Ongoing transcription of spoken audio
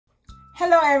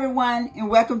Hello everyone and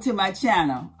welcome to my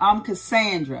channel. I'm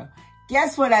Cassandra.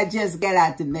 Guess what I just got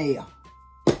out the mail?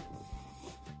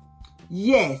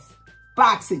 Yes,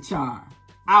 Boxycharm.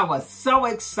 I was so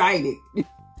excited.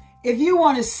 If you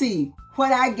want to see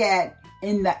what I got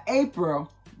in the April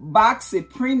Boxy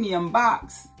Premium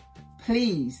box,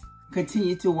 please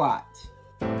continue to watch.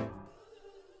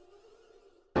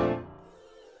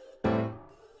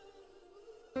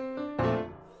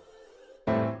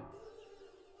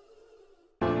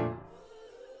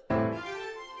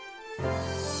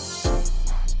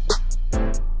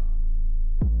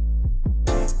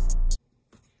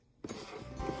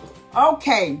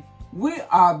 Okay, we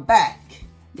are back.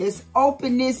 Let's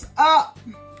open this up.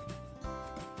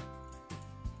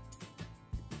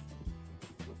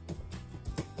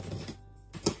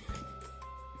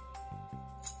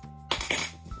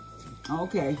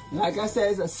 Okay, like I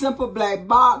said, it's a simple black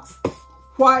box,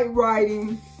 white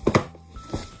writing,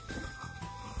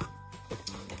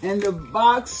 and the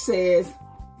box says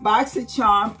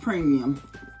Boxycharm Premium.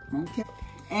 Okay,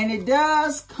 and it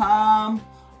does come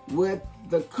with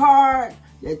the card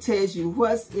that tells you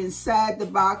what's inside the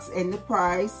box and the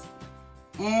price.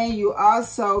 And you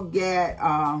also get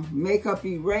makeup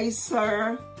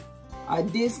eraser, a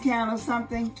discount or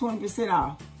something, 20%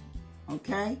 off.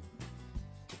 Okay?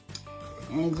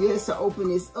 And just to open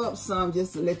this up some,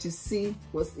 just to let you see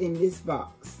what's in this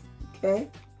box. Okay?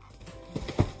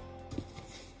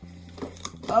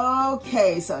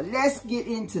 Okay, so let's get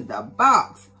into the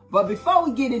box. But before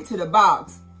we get into the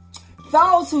box,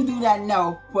 those who do not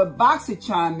know what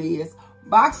Boxycharm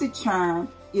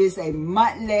is a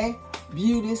monthly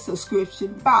beauty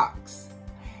subscription box.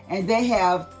 And they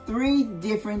have 3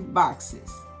 different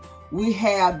boxes. We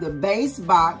have the base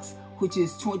box, which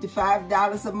is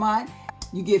 $25 a month.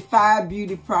 You get 5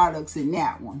 beauty products in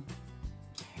that one.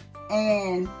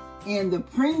 And in the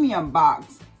premium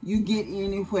box, you get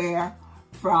anywhere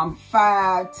from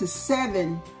 5 to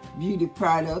 7 beauty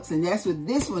products. And that's what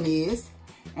this one is.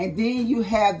 And then you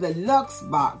have the Luxe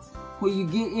box, where you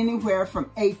get anywhere from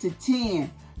 8 to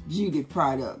 10 beauty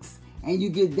products. And you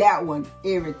get that one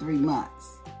every 3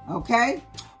 months. Okay?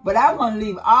 But I'm going to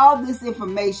leave all this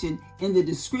information in the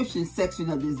description section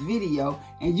of this video.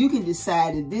 And you can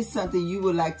decide if this is something you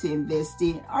would like to invest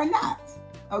in or not.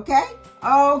 Okay?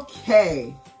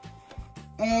 Okay.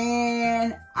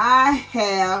 And I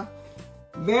have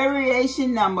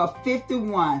variation number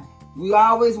 51. We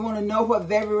always want to know what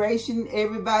variation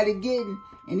everybody getting.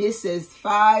 And it says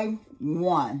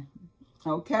 5-1.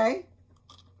 Okay?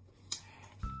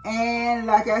 And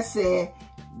like I said,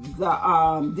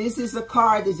 this is a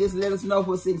card that just let us know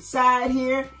what's inside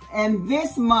here. And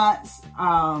this month's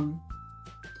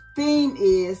theme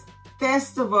is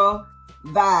Festival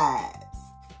Vibes.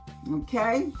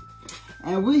 Okay?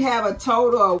 And we have a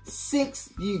total of 6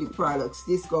 beauty products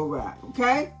this go round.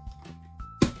 Okay?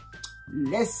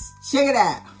 Let's check it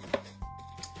out.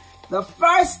 The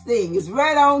first thing is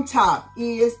right on top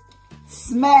is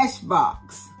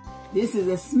Smashbox. This is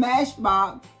a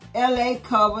Smashbox LA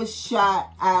Cover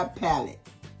Shot Eye Palette.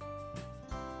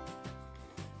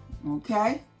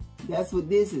 Okay? That's what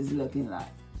this is looking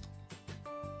like.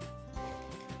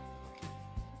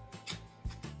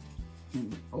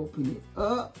 And open it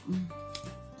up.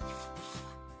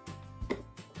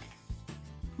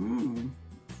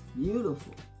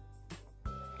 Beautiful.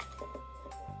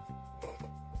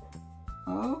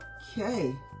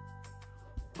 Okay.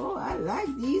 Oh, I like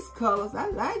these colors. I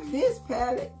like this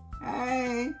palette.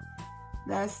 Hey,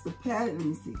 that's the palette. Let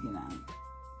me see, can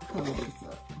I cover this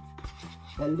up?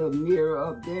 That little mirror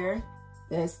up there.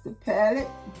 That's the palette.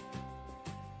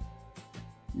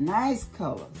 Nice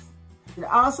colors. It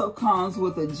also comes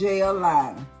with a gel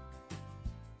liner.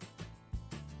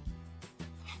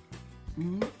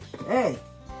 Okay.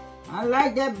 I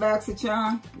like that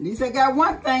Boxycharm. At least I got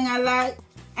one thing I like.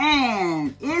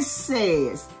 And it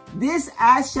says, this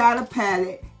eyeshadow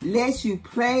palette lets you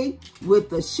play with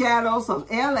the shadows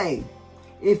of LA.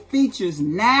 It features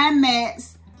 9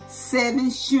 mattes,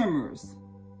 7 shimmers,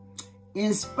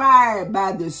 inspired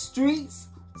by the streets,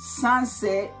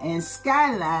 sunset, and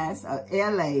skylines of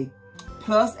LA,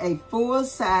 plus a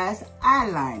full-size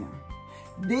eyeliner.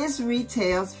 This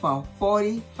retails for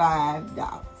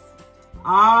 $45.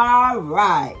 All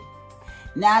right.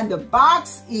 Now the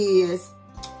box is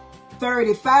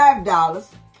 $35.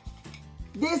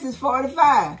 This is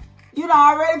 $45. You done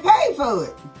already paid for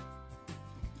it.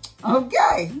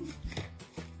 Okay.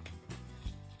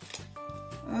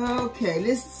 Okay,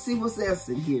 let's see what's else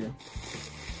in here.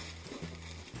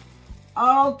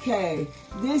 Okay,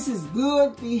 this is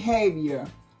Good Behavior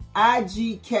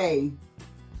IGK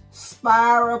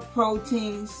Spiral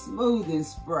Protein Smoothing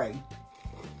Spray.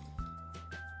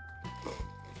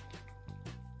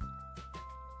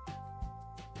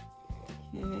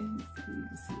 Okay, you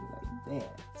can see it like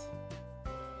that.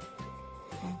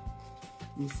 Okay.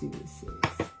 Let me see what it says.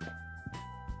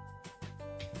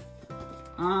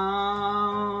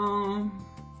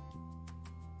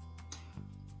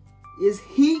 It's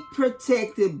heat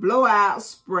protected blowout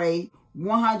spray,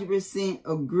 100%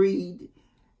 agreed.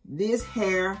 This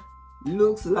hair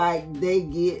looks like they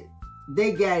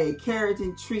got a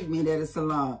keratin treatment at a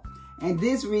salon. And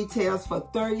this retails for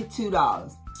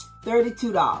 $32.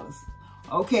 $32.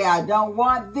 Okay, I don't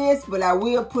want this, but I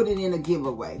will put it in a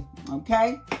giveaway.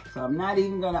 Okay? So I'm not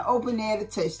even gonna open there to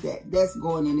touch that. That's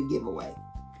going in a giveaway.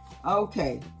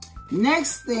 Okay.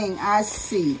 Next thing I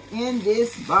see in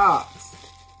this box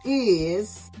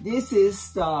is, this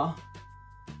is the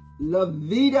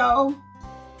Lavido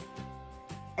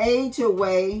Age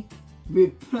Away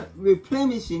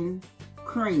Replenishing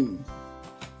Cream.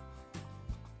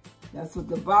 That's what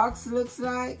the box looks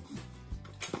like.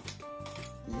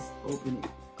 Let's open it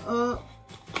up.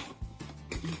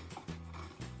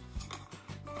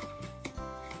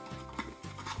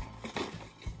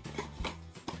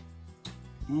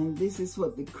 And this is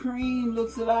what the cream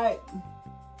looks like.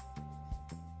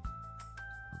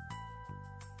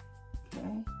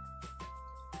 Okay.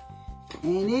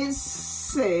 And it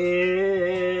says,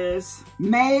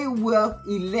 made with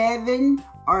 11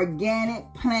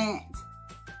 organic plant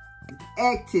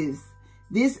actives.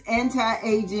 This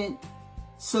anti-aging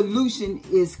solution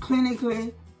is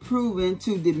clinically proven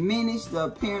to diminish the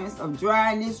appearance of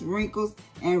dryness, wrinkles,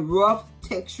 and rough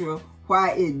texture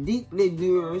while it deeply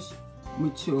nourishes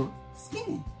mature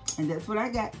skin. And that's what I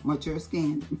got, mature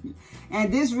skin.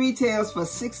 And this retails for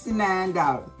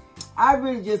 $69. I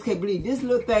really just can't believe this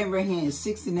little thing right here is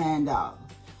 $69.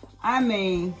 I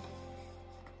mean,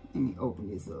 let me open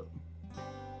this up.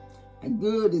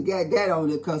 Good to get that on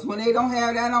it, because when they don't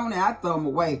have that on there, I throw them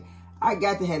away. I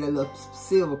got to have a little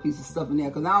silver piece of stuff in there,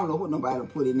 because I don't know what nobody will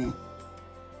put in there.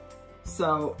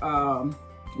 So,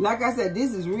 like I said,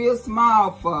 this is real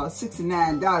small for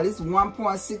 $69. This is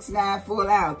 1.69 full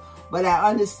ounce. But I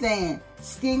understand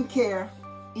skincare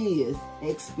is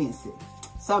expensive.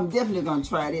 So I'm definitely going to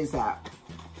try this out.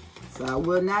 So I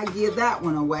will not give that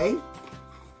one away.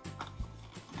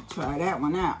 Try that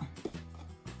one out.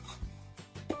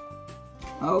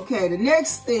 Okay, the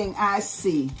next thing I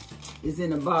see is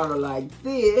in a bottle like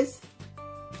this.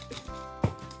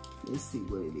 Let's see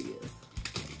what it is.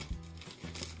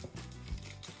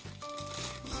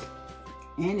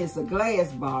 And it's a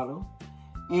glass bottle.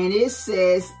 And it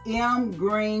says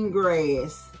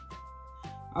Greengrass.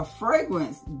 A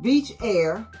fragrance, beach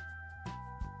air.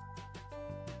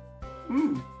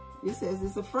 It says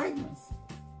it's a fragrance.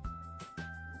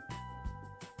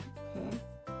 Okay.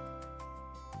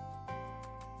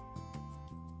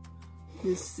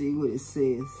 Let's see what it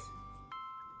says.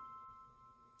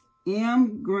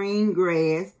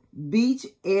 Greengrass Beach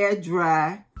Air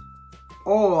Dry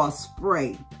Oil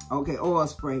Spray. Okay, oil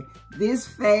spray. This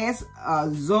fast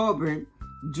absorbent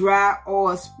dry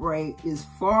oil spray is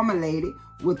formulated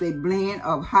with a blend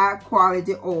of high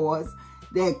quality oils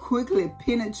that quickly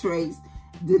penetrates,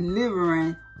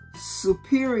 delivering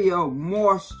superior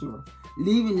moisture,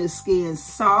 leaving the skin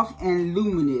soft and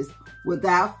luminous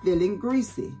without feeling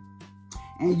greasy.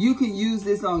 And you can use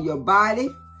this on your body,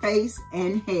 face,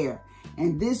 and hair.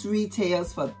 And this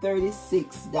retails for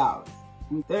 $36.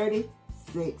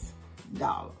 $36.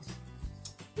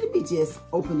 Let me just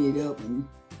open it up and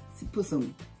see, put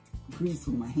some grease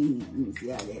on my hand. Let me see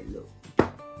how that looks.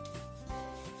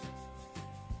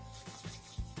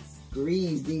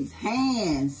 Grease these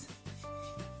hands.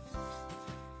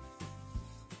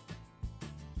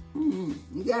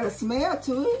 You got a smell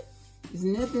to it. It's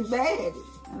nothing bad.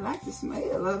 I like the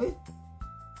smell of it.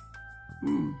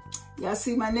 Y'all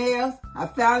see my nails? I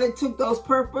finally took those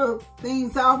purple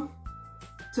things off.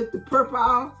 Took the purple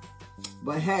off.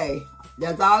 But hey,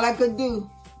 that's all I could do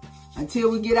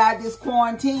until we get out of this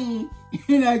quarantine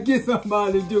and I get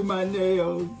somebody to do my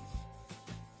nails.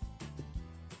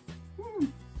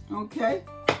 Okay.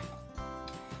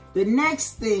 The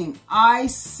next thing I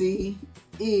see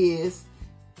is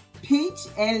Peach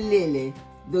and Lily,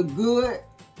 the Good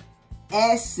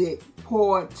Acid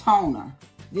Pore Toner.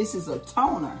 This is a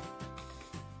toner.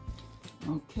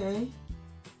 Okay.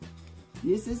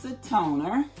 This is a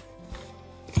toner.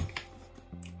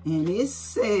 And it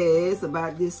says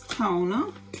about this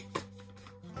toner.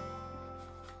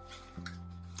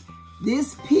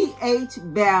 This pH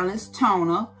balanced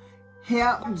toner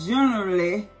helps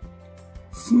generally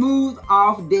smooth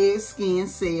off dead skin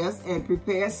cells and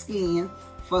prepare skin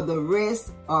for the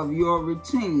rest of your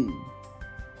routine.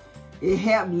 It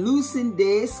helps loosen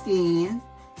dead skin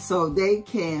so they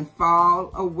can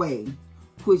fall away,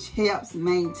 which helps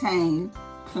maintain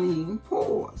clean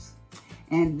pores.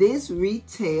 And this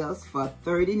retails for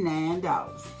 $39.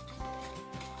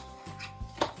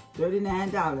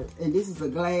 $39, and this is a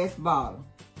glass bottle.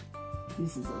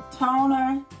 This is a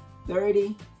toner,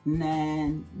 $39.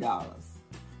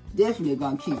 Definitely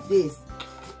gonna keep this.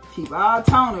 Keep all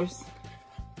toners.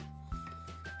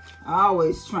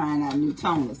 Always trying out new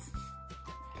toners.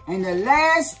 And the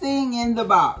last thing in the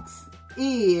box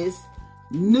is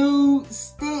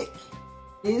Nudestix.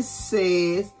 It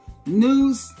says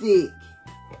Nudestix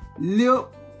Lip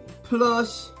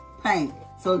Plush Paint.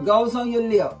 So it goes on your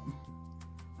lip.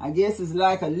 I guess it's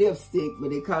like a lipstick, but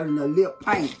they call it a lip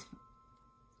paint.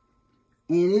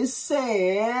 And it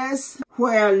says,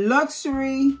 where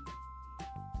luxury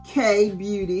K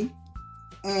beauty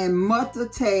and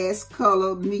multitask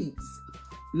color meets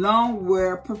long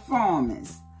wear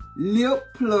performance.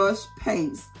 Lip plush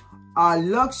paints are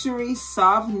luxury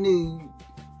soft nude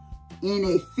in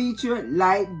a featured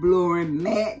light blurring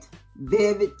matte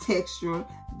velvet texture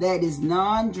that is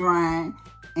non-drying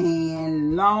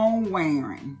and long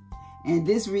wearing. And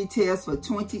this retails for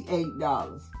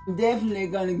 $28. I'm definitely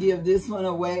gonna give this one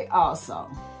away also.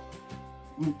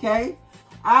 Okay?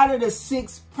 Out of the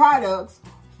 6 products,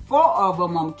 4 of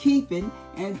them I'm keeping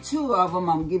and 2 of them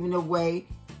I'm giving away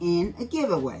in a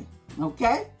giveaway.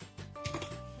 Okay?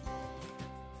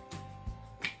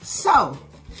 So,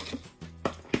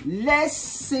 let's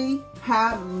see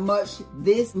how much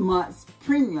this month's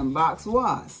premium box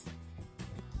was.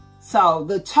 So,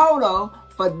 the total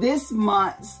for this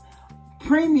month's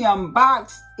premium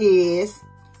box is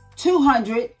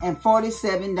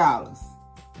 $247.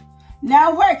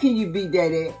 Now, where can you beat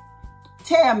that at?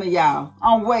 Tell me, y'all.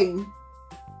 I'm waiting.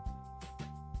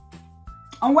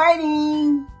 I'm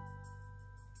waiting.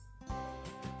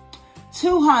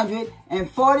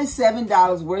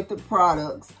 $247 worth of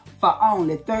products for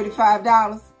only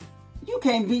 $35. You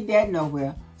can't beat that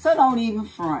nowhere. So don't even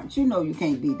front. You know you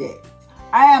can't beat that.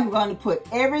 I am going to put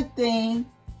everything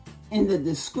in the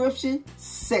description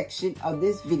section of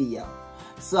this video.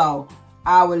 So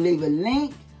I will leave a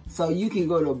link so you can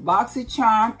go to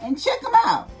Boxycharm and check them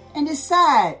out and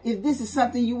decide if this is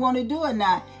something you want to do or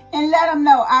not, and let them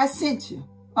know I sent you.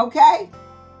 Okay?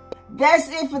 That's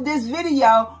it for this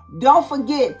video. Don't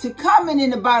forget to comment in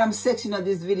the bottom section of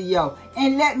this video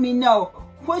and let me know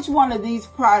which one of these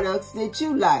products that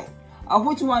you like, or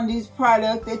which one of these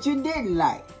products that you didn't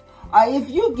like. If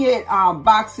you get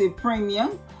Boxy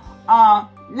Premium,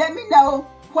 let me know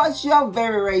what your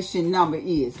variation number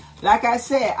is. Like I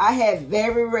said, I had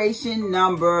variation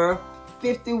number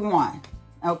 51.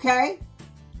 Okay?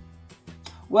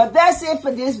 Well, that's it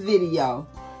for this video.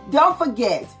 Don't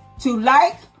forget to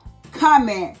like,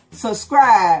 comment,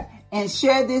 subscribe, and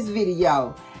share this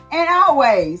video. And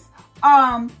always,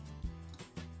 and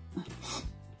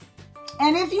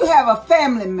if you have a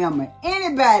family member,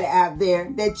 anybody out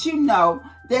there that you know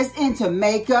that's into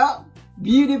makeup,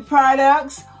 beauty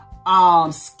products,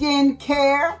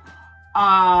 skincare,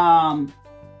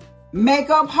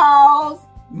 makeup hauls,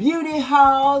 beauty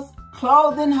hauls,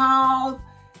 clothing hauls,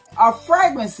 or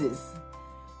fragrances,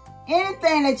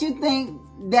 anything that you think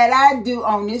that I do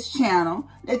on this channel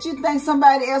that you think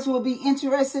somebody else will be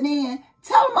interested in,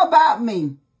 tell them about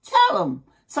me. Tell them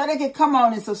so they can come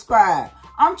on and subscribe.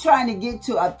 I'm trying to get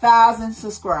to 1,000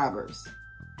 subscribers.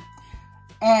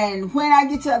 And when I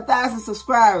get to 1,000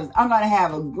 subscribers, I'm going to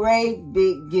have a great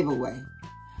big giveaway.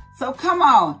 So come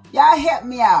on, y'all help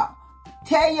me out.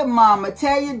 Tell your mama,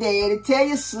 tell your daddy, tell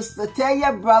your sister, tell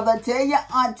your brother, tell your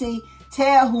auntie,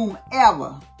 tell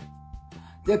whomever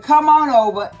to come on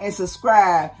over and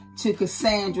subscribe to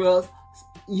Cassandra's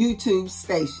YouTube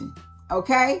station.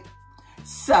 Okay?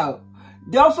 So,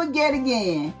 don't forget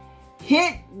again,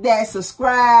 hit that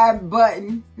subscribe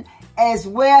button as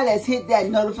well as hit that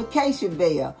notification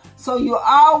bell so you'll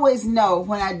always know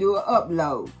when I do an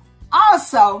upload.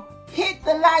 Also, hit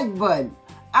the like button.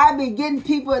 I've been getting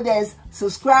people that's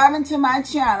subscribing to my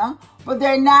channel, but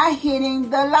they're not hitting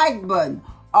the like button,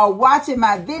 or watching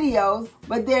my videos,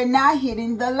 but they're not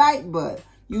hitting the like button.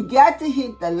 You got to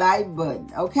hit the like button,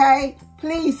 okay?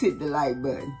 Please hit the like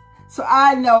button, so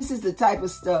I know this is the type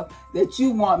of stuff that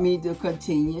you want me to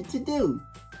continue to do,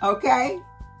 okay?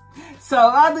 So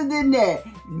other than that,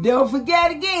 don't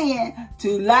forget again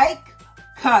to like,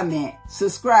 comment,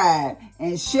 subscribe,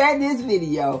 and share this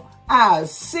video. I'll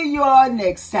see you all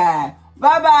next time.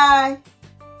 Bye-bye.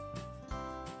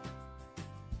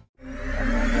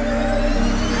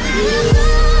 Bye.